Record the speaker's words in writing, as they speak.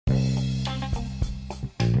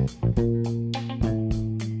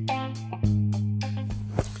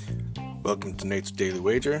Welcome to Nate's Daily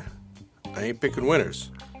Wager. I ain't picking winners,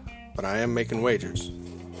 but I am making wagers.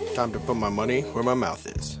 Time to put my money where my mouth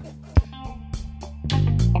is.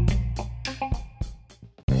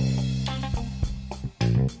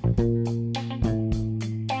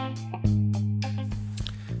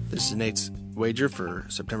 This is Nate's Wager for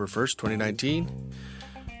September 1st, 2019.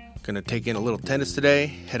 Gonna take in a little tennis today,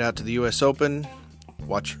 head out to the US Open,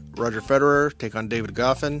 watch Roger Federer take on David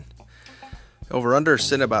Goffin. Over-under is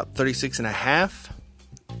sitting about 36.5.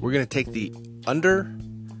 We're going to take the under.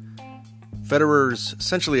 Federer's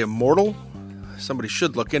essentially immortal. Somebody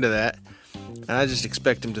should look into that. And I just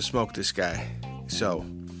expect him to smoke this guy. So,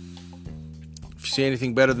 if you see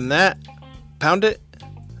anything better than that, pound it.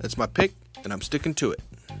 That's my pick, and I'm sticking to it.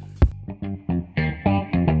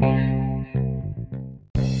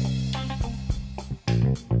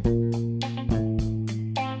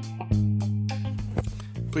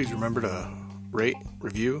 Please remember to rate,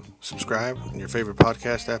 review, subscribe in your favorite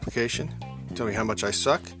podcast application. Tell me how much I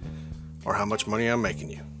suck or how much money I'm making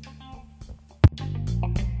you.